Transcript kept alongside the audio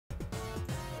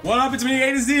What up, it's me,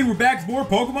 A to Z, and we're back for more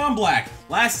Pokemon Black.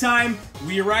 Last time,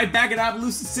 we arrived back at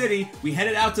Appaloosa City. We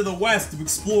headed out to the west to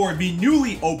explore the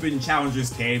newly opened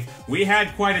Challenger's Cave. We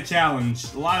had quite a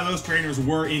challenge. A lot of those trainers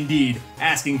were indeed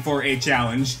asking for a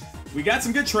challenge. We got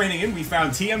some good training in. We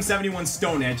found TM71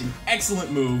 Stone Edge, an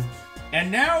excellent move.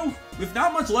 And now, with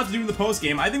not much left to do in the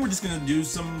postgame, I think we're just gonna do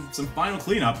some final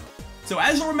cleanup. So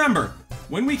as you'll remember,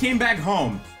 when we came back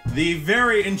home, the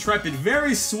very intrepid,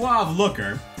 very suave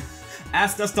looker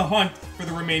asked us to hunt for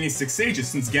the remaining 6 sages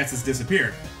since Getz has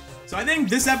disappeared. So I think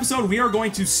this episode we are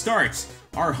going to start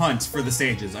our hunt for the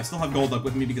sages. I still have Golduck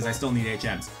with me because I still need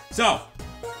HMs. So,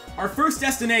 our first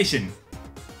destination,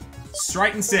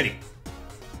 Strighton City.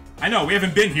 I know, we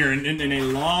haven't been here in a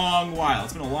long while.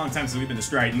 It's been a long time since we've been to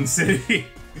Strighton City.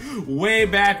 Way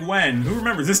back when. Who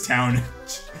remembers this town?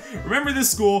 Remember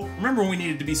this school? Remember when we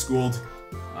needed to be schooled?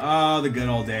 Oh, the good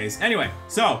old days. Anyway,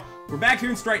 so, we're back here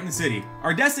in Strighton City.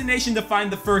 Our destination to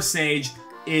find the first sage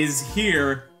is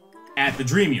here at the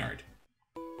Dream Yard.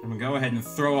 I'm gonna go ahead and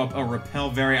throw up a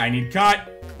Repel Berry. I need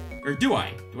cut. Or do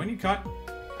I? Do I need cut?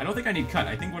 I don't think I need cut.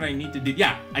 I think what I need to do...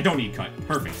 Yeah, I don't need cut.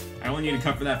 Perfect. I only need a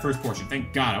cut for that first portion.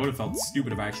 Thank God. I would have felt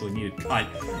stupid if I actually needed cut.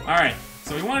 Alright,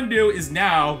 so what we want to do is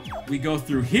now we go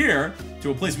through here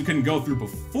to a place we couldn't go through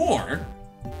before.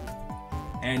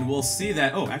 And we'll see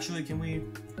that... Oh, actually, can we...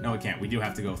 No, we can't. We do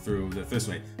have to go through this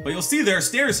way. But you'll see there are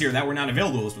stairs here that were not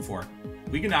available to us before.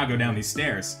 We can now go down these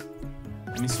stairs.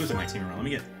 Let me switch up my team around. Let me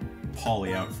get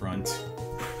Polly out front.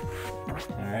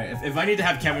 Alright, if I need to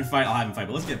have Kevin fight, I'll have him fight.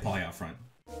 But let's get Polly out front.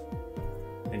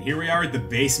 And here we are at the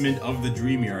basement of the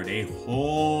Dream Yard. A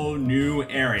whole new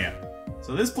area.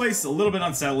 So this place is a little bit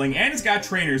unsettling, and it's got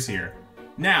trainers here.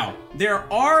 Now,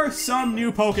 there are some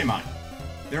new Pokemon.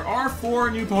 There are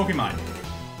 4 new Pokemon.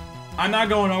 I'm not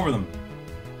going over them.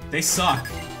 They suck.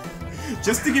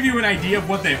 Just to give you an idea of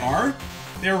what they are,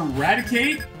 they're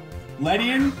Raticate,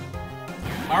 Ledian,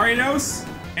 Ariados,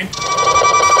 and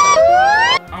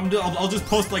I'll just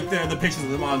post like the pictures of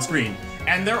them on screen.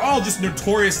 And they're all just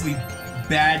notoriously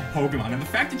bad Pokemon. And the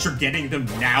fact that you're getting them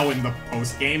now in the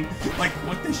post-game, like,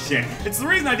 what the shit? It's the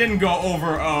reason I didn't go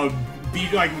over,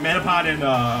 Metapod and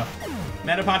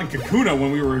Kakuna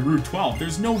when we were in Route 12.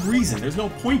 There's no reason, there's no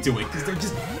point to it, because they're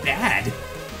just bad.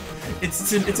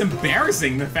 It's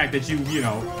embarrassing, the fact that you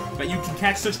can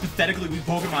catch such pathetically weak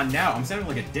Pokemon now. I'm sounding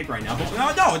like a dick right now,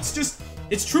 but no,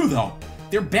 it's true though.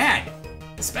 They're bad.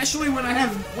 Especially when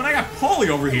I got Polly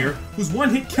over here, who's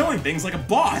one-hit killing things like a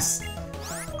boss.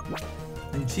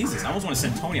 And Jesus, I almost want to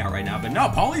send Tony out right now, but no,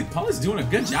 Polly's doing a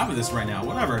good job of this right now.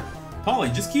 Whatever. Polly,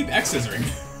 just keep X-scissoring.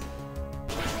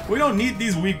 We don't need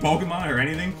these weak Pokemon or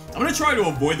anything. I'm gonna try to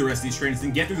avoid the rest of these trainers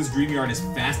and get through this Dream Yard as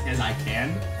fast as I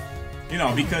can. You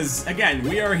know, because, again,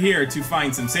 we are here to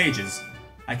find some sages.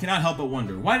 I cannot help but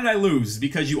wonder, why did I lose?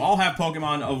 Because you all have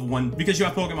Pokemon of one... Because you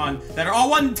have Pokemon that are all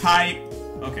one type.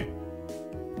 Okay.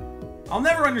 I'll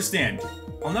never understand.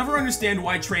 I'll never understand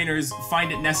why trainers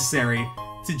find it necessary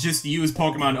to just use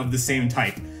Pokemon of the same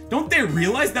type. Don't they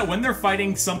realize that when they're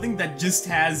fighting something that just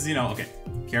has, you know... Okay.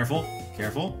 Careful.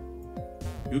 Careful.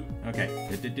 Oop. Okay.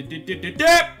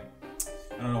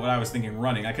 I don't know what I was thinking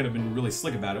running. I could have been really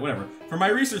slick about it. Whatever. For my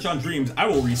research on dreams, I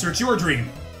will research your dream.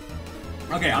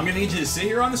 Okay, I'm gonna need you to sit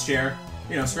here on this chair.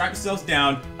 You know, strap yourselves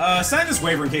down. Sign this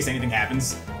waiver in case anything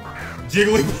happens.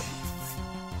 Jigglypuff.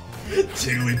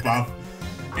 Jigglypuff.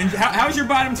 And how's your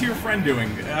bottom tier friend doing?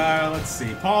 Let's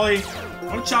see. Polly,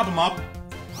 don't chop him up.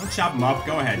 Don't chop him up.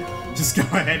 Go ahead. Just go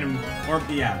ahead and... Or,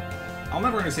 yeah. I'll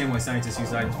never understand why scientists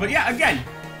use items. But yeah, again,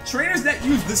 trainers that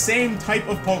use the same type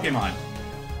of Pokemon.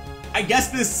 I guess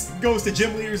this goes to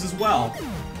gym leaders as well,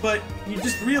 but you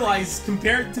just realize,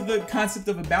 compared to the concept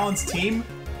of a balanced team,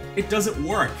 it doesn't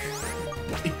work.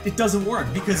 It doesn't work,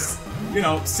 because, you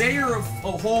know, say you're a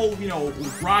whole, you know,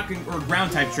 rock or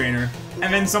ground type trainer,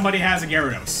 and then somebody has a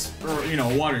Gyarados, or, you know,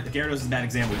 water. Gyarados is a bad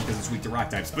example because it's weak to rock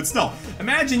types, but still,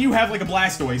 imagine you have, like, a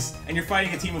Blastoise, and you're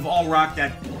fighting a team of all rock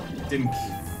that didn't...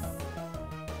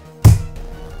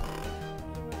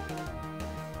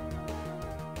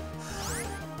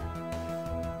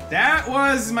 That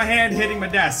was my hand hitting my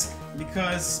desk,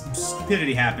 because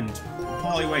stupidity happened.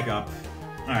 Polly, wake up.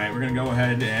 Alright, we're gonna go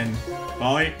ahead and...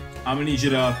 Polly, I'm gonna need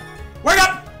you to... Wake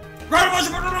up! Wake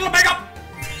up!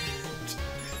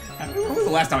 When was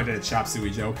the last time I did a Chop Suey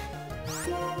joke?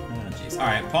 Oh, jeez.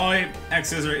 Alright, Polly,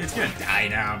 X-Scissor, it's gonna die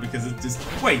now, because it just...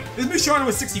 Wait, this Musharna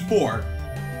was 64.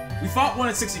 We fought one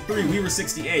at 63, we were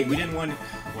 68. We didn't want...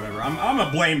 Whatever, I'm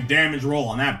gonna blame damage roll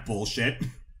on that bullshit.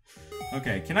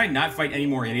 Okay, can I not fight any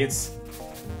more idiots?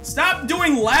 Stop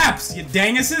doing laps, you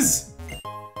danguses!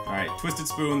 Alright, Twisted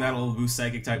Spoon, 'Spoon, that'll boost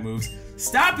psychic type moves.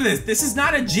 Stop this! This is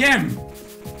not a gym! Alright,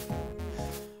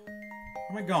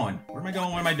 I going? Where am I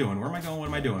going? What am I doing? Where am I going? What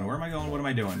am I doing? Where am I going? What am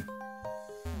I doing?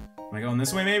 Am I going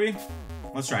this way, maybe?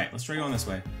 Let's try it. Let's try going this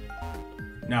way.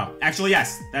 No. Actually,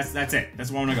 yes. That's it.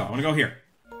 That's where I want to go. I want to go here.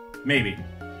 Maybe.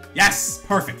 Yes!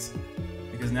 Perfect.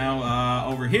 Because now,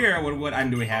 over here, what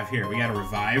item do we have here? We got a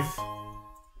revive.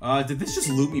 Did this just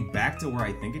loop me back to where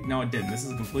I think it? No, it didn't. This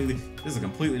is a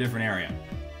completely different area.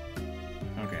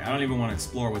 Okay, I don't even want to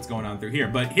explore what's going on through here.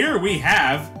 But here we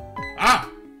have... Ah!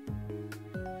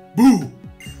 Boo!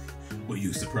 Were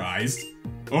you surprised?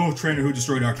 Oh, trainer who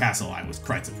destroyed our castle, I was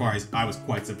quite surprised. I was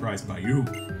quite surprised by you.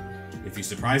 If you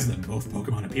surprise them, both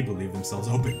Pokemon and people leave themselves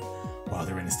open. While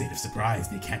they're in a state of surprise,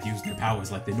 they can't use their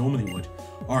powers like they normally would.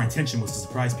 Our intention was to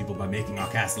surprise people by making our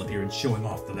castle appear and showing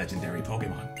off the legendary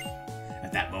Pokemon.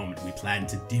 At that moment, we planned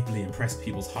to deeply impress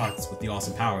people's hearts with the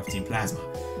awesome power of Team Plasma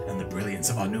and the brilliance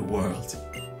of our new world.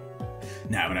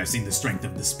 Now that I've seen the strength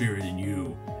of the spirit in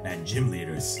you and gym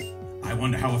leaders, I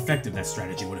wonder how effective that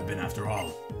strategy would have been after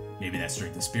all. Maybe that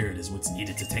strength of spirit is what's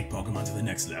needed to take Pokemon to the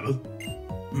next level?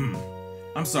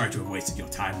 I'm sorry to have wasted your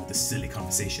time with this silly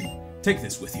conversation. Take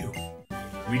this with you.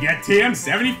 We get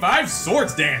TM75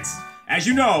 Swords Dance! As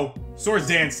you know, Swords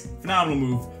Dance, phenomenal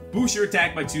move. Boost your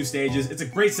attack by 2 stages. It's a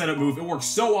great setup move. It works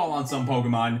so well on some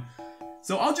Pokemon.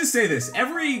 So I'll just say this.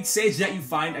 Every stage that you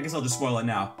find, I guess I'll just spoil it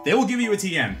now, they will give you a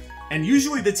TM. And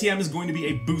usually the TM is going to be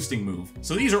a boosting move.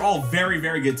 So these are all very,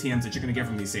 very good TMs that you're going to get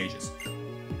from these stages.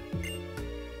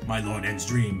 My Lord N's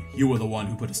dream, you were the one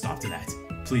who put a stop to that.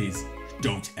 Please,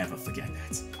 don't ever forget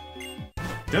that.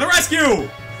 To the rescue!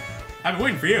 I've been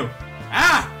waiting for you.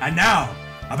 Ah, and now,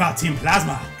 about Team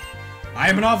Plasma. I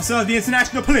am an officer of the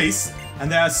International Police,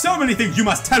 and there are so many things you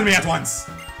must tell me at once.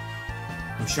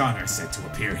 Oshana is said to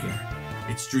appear here.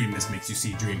 Its dreamness makes you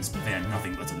see dreams, but they are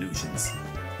nothing but illusions.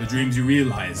 The dreams you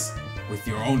realize with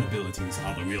your own abilities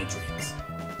are the real dreams.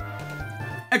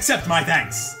 Accept my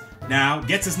thanks. Now,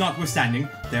 Getz's notwithstanding,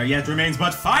 there yet remains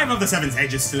but 5 of the 7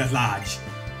 sages still at large.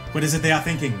 What is it they are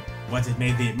thinking? What it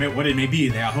may be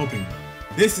they are hoping.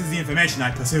 This is the information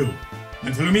I pursue.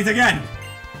 Until we meet again.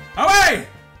 Away!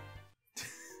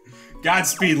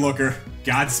 Godspeed, Looker.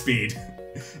 Godspeed.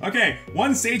 Okay,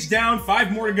 1 sage down,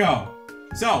 5 more to go.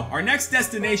 So, our next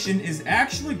destination is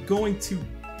actually going to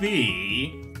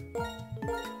be...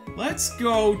 Let's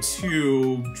go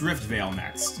to Driftvale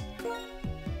next.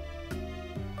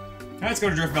 Let's go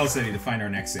to Driftvale City to find our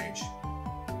next sage.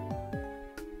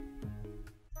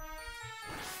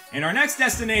 And our next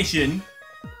destination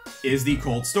is the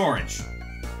cold storage.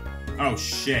 Oh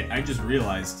shit, I just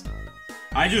realized.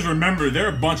 I just remembered there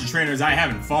are a bunch of trainers I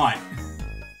haven't fought.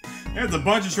 There's a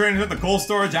bunch of trainers at the cold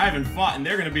storage I haven't fought, and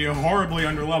they're gonna be horribly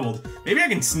underleveled. Maybe I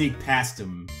can sneak past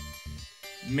them.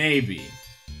 Maybe.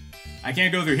 I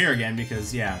can't go through here again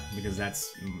because, because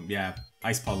that's,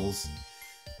 ice puzzles.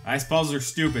 Ice puzzles are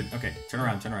stupid. Okay, turn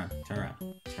around, turn around, turn around.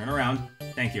 Turn around.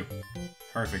 Thank you.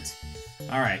 Perfect.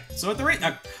 Alright, so at the rate...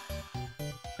 no,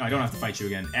 I don't have to fight you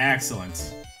again.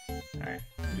 Excellent. Alright,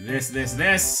 do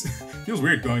this. Feels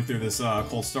weird going through this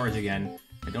cold storage again.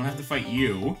 I don't have to fight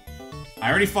you. I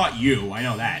already fought you, I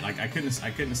know that. Like, I couldn't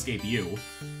escape you.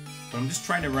 But I'm just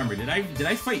trying to remember. Did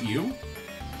I fight you?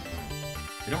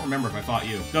 I don't remember if I fought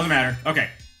you. Doesn't matter. Okay,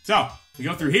 so, we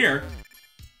go through here.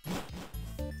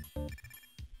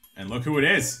 And look who it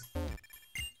is.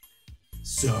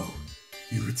 So,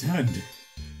 you returned.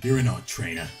 You're an odd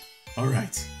trainer.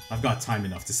 Alright, I've got time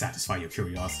enough to satisfy your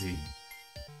curiosity.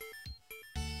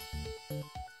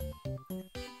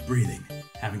 Breathing,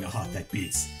 having a heart that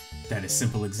beats. That is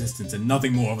simple existence and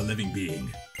nothing more of a living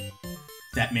being.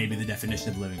 That may be the definition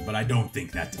of living, but I don't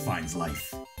think that defines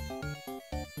life.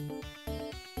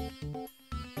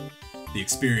 The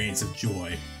experience of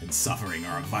joy and suffering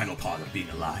are a vital part of being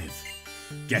alive.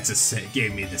 Getza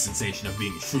gave me the sensation of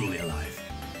being truly alive.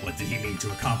 What did he mean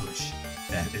to accomplish?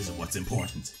 That is what's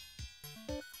important.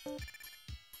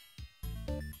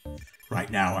 Right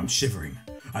now I'm shivering,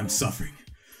 I'm suffering,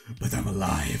 but I'm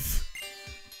alive.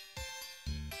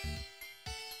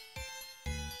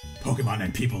 Pokemon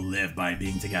and people live by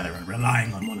being together and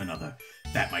relying on one another.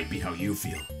 That might be how you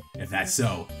feel. If that's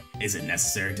so, is it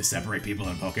necessary to separate people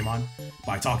and Pokemon?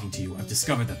 By talking to you, I've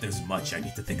discovered that there's much I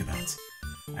need to think about.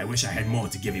 I wish I had more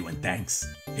to give you in thanks.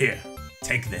 Here,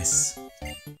 take this.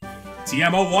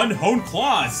 TM01 Honed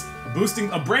Claws!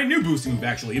 A brand new boosting move,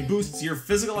 actually. It boosts your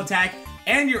physical attack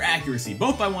and your accuracy,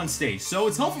 both by 1 stage, so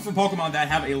it's helpful for Pokemon that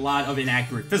have a lot of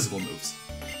inaccurate physical moves.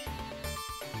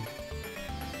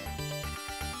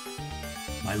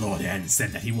 My Lord N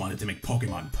said that he wanted to make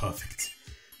Pokemon perfect.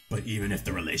 But even if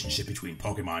the relationship between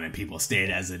Pokemon and people stayed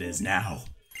as it is now,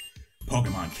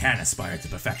 Pokemon can aspire to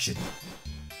perfection.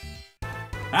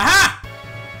 Aha!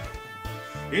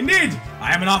 Indeed,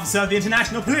 I am an officer of the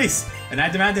International Police, and I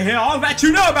demand to hear all that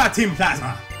you know about Team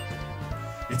Plasma.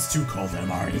 It's too cold and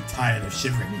I'm already tired of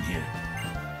shivering in here.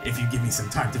 If you give me some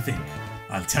time to think,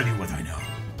 I'll tell you what I know.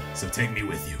 So take me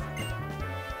with you.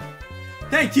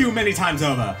 Thank you many times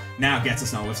over. Now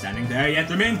Getsus notwithstanding, there yet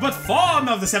remains but 4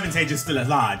 of the 7 sages still at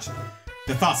large.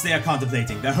 The thoughts they are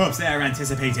contemplating, the hopes they are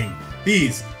anticipating.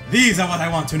 These are what I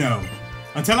want to know.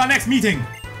 Until our next meeting.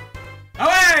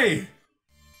 Away!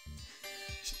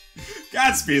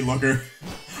 Godspeed, Looker.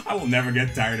 I will never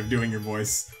get tired of doing your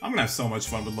voice. I'm gonna have so much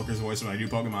fun with Looker's voice when I do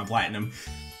Pokemon Platinum.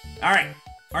 Alright,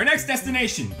 our next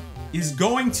destination is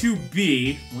going to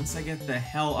be, once I get the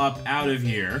hell up out of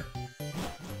here,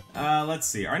 let's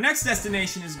see. Our next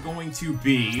destination is going to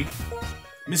be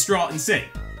Mr. Alton City.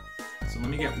 So let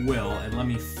me get Will, and let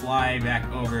me fly back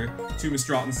over to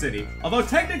Mr. Alton City. Although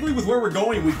technically with where we're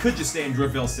going, we could just stay in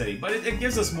Driftville City, but it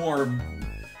gives us more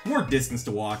distance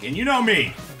to walk, and you know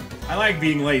me, I like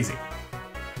being lazy.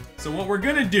 So what we're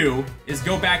gonna do is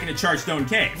go back into Chargestone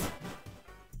Cave.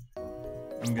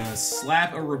 I'm gonna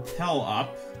slap a repel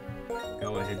up.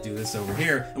 Go ahead, do this over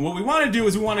here. And what we want to do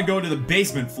is we want to go to the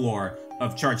basement floor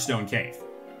of Chargestone Cave.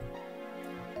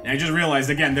 And I just realized,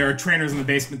 again, there are trainers in the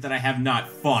basement that I have not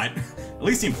fought. At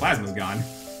least Team Plasma's gone.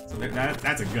 So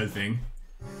that's a good thing.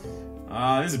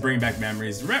 This is bringing back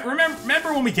memories.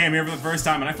 Remember when we came here for the first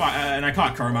time and I fought, and I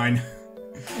caught Carmine?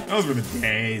 Those were the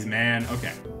days, man.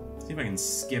 Okay. See if I can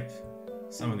skip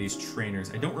some of these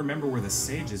trainers. I don't remember where the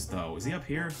sage is, though. Is he up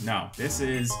here? No. This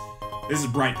is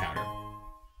Bright Powder.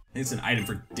 It's an item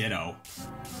for Ditto.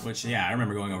 Which, yeah, I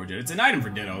remember going over Ditto. It's an item for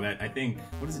Ditto that I think...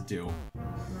 What does it do?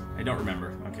 I don't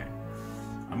remember. Okay.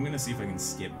 I'm gonna see if I can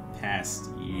skip past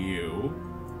you.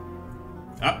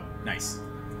 Oh, nice.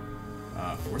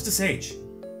 Where's the sage?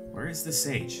 Where is the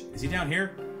sage? Is he down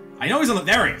here? I know he's on the...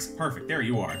 There he is! Perfect. There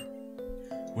you are.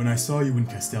 When I saw you in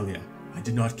Castelia, I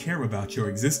did not care about your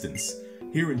existence.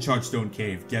 Here in Chargestone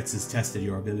Cave, Getsus tested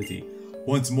your ability.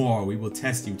 Once more, we will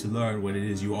test you to learn what it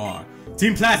is you are.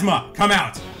 Team Plasma, come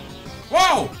out!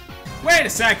 Whoa! Wait a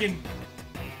second!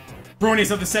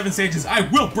 Bronies of the 7 Sages, I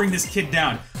will bring this kid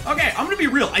down. Okay, I'm gonna be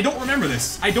real, I don't remember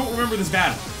this. I don't remember this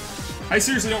battle. I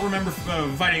seriously don't remember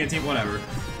fighting a team, whatever.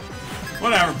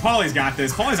 Whatever, Polly's got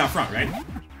this. Polly's out front, right?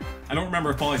 I don't remember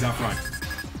if Polly's out front.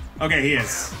 Okay, he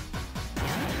is.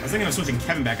 I was thinking of switching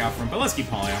Kevin back out front, but let's keep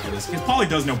Polly out for this, because Polly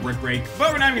does know Brick Break.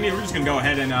 But we're not even gonna, we're just gonna go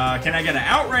ahead and, can I get an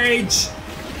Outrage?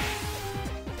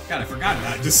 God, I forgot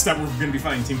about it. Just that we're gonna be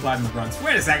fighting Team Plasma grunts.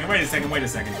 Wait a second, wait a second, wait a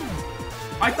second.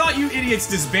 I thought you idiots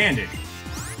disbanded.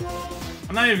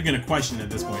 I'm not even gonna question it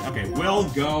at this point. Okay, Will,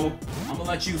 go. I'm gonna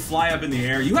let you fly up in the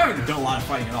air. You haven't done a lot of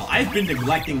fighting at all. I've been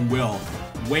neglecting Will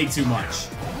way too much.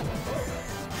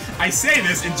 I say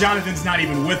this, and Jonathan's not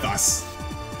even with us.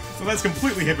 So that's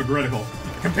completely hypocritical.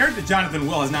 Compared to Jonathan,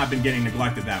 Will has not been getting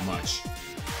neglected that much.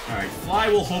 Alright, Fly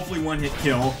will hopefully one-hit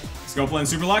kill. Scope Lens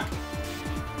Super Luck.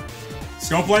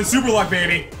 Scope Lens Super Luck,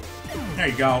 baby! There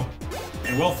you go.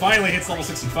 And Will finally hits level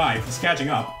 65. He's catching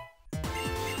up.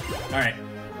 Alright.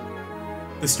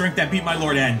 The strength that beat my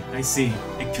Lord N. I see.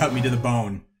 It cut me to the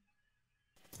bone.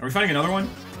 Are we fighting another one?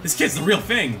 This kid's the real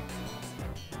thing.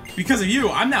 Because of you,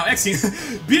 I'm now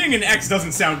Xing. Being an X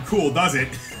doesn't sound cool, does it?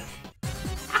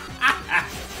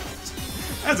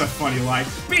 That's a funny line.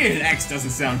 Being an X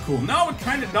doesn't sound cool. No, it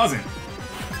kinda doesn't.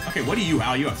 Okay, what do you,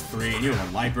 Al? You have 3, and you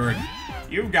have a Lightbird.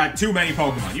 You've got too many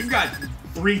Pokemon. You've got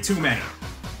 3 too many.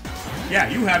 Yeah,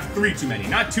 you have 3 too many,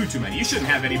 not 2 too many. You shouldn't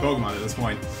have any Pokemon at this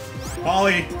point.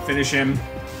 Polly, finish him.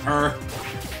 Her.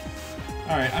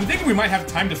 Alright, I'm thinking we might have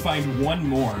time to find one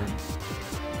more.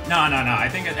 No. I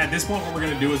think at this point what we're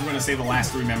going to do is we're going to save the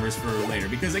last 3 members for later.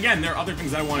 Because again, there are other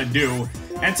things I want to do.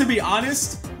 And to be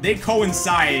honest, they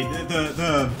coincide.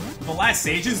 The last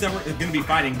stages that we're going to be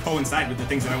fighting coincide with the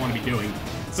things that I want to be doing.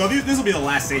 So this will be the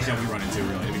last stage that we run into,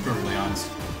 really, to be perfectly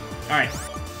honest. Alright.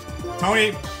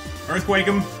 Tony, Earthquake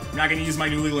him. I'm not going to use my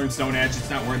newly learned Stone Edge. It's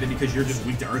not worth it because you're just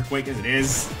weak to Earthquake as it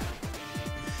is.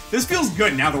 This feels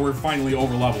good now that we're finally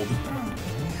over-leveled.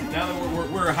 Now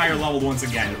that we're higher leveled once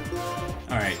again.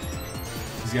 Alright.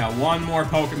 He's got one more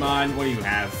Pokemon. What do you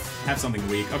have? Have something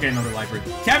weak. Okay, another Lightbird.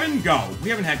 Kevin, go! We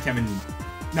haven't had Kevin...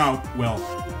 No, Will.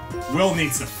 Will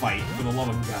needs to fight, for the love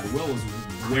of God. Will is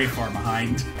way far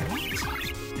behind.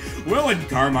 Will and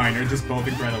Carmine are just both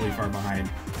incredibly far behind.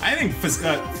 I think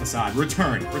Facade.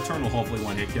 Return. Return will hopefully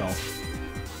one-hit kill.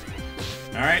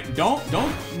 Alright, don't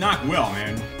knock Will,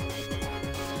 man.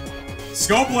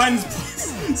 Scope Lens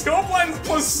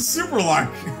plus Super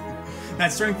Luck!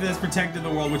 That strength that has protected the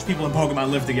world which people in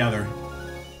Pokemon live together.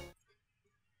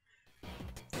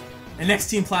 An next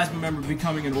Team Plasma member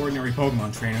becoming an ordinary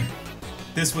Pokemon trainer.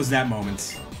 This was that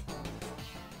moment.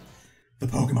 The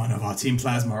Pokemon of our Team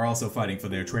Plasma are also fighting for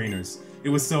their trainers. It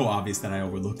was so obvious that I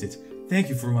overlooked it. Thank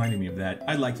you for reminding me of that.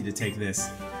 I'd like you to take this.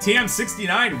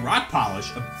 TM69 Rock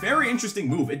Polish, a very interesting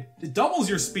move. It doubles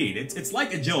your speed. It's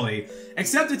like agility,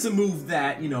 except it's a move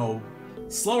that, you know,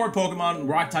 slower Pokemon,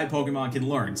 Rock-type Pokemon can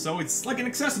learn. So it's like an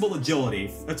accessible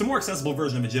agility. It's a more accessible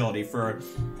version of agility for,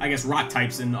 I guess, Rock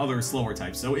types and other slower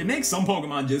types. So it makes some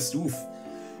Pokemon just, oof.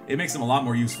 It makes them a lot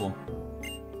more useful.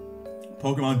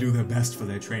 Pokemon do their best for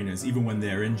their trainers, even when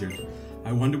they're injured.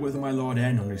 I wonder whether my Lord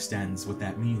N understands what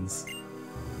that means.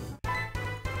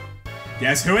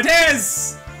 Guess who it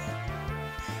is?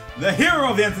 The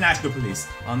hero of the International Police.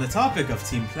 On the topic of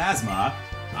Team Plasma,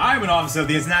 I'm an officer of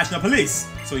the International Police,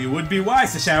 so you would be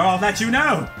wise to share all that you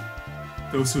know.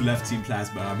 Those who left Team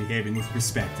Plasma are behaving with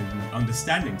respect and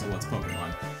understanding towards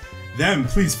Pokemon. Them,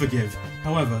 please forgive.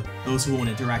 However, those who won't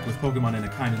interact with Pokemon in a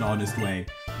kind and honest way,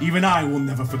 even I will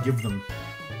never forgive them.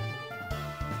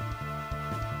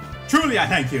 Truly, I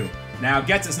thank you. Now,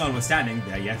 Getsus notwithstanding,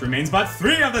 there yet remains but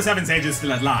 3 of the 7 sages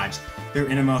still at large. Their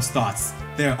innermost thoughts,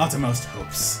 their uttermost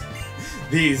hopes.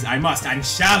 These I must and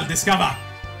shall discover.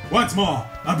 Once more,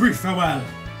 a brief farewell.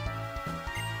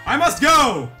 I must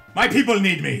go! My people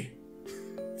need me!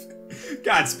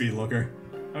 Godspeed, Looker.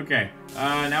 Okay,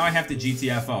 now I have to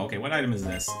GTFO. Okay, what item is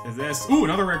this? Is this... Ooh,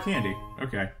 another rare candy.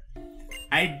 Okay.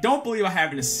 I don't believe I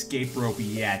have an escape rope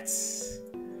yet.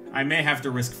 I may have to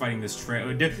risk fighting this trail.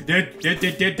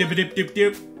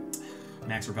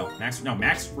 Max Repel.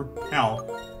 Max Repel.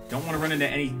 Don't want to run into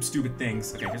any stupid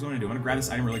things. Okay, here's what I'm gonna do. I'm gonna grab this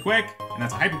item really quick, and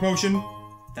that's a Hyper Potion.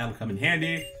 That'll come in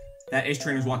handy. That Ace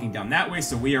Trainer's walking down that way,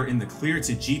 so we are in the clear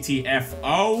to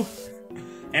GTFO.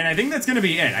 And I think that's gonna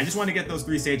be it. I just want to get those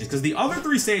 3 stages, because the other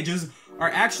 3 stages are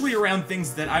actually around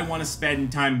things that I want to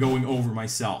spend time going over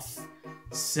myself.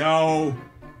 So,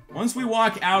 once we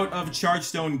walk out of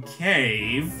Chargestone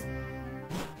Cave,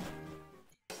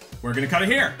 we're gonna cut it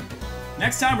here.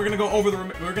 Next time, we're gonna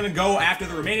go after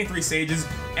the remaining 3 stages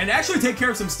and actually take care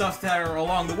of some stuff that are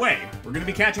along the way. We're gonna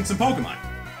be catching some Pokemon.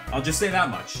 I'll just say that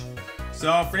much.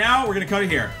 So for now, we're gonna cut it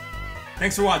here.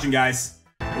 Thanks for watching, guys.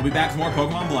 We'll be back with more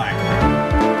Pokemon Black.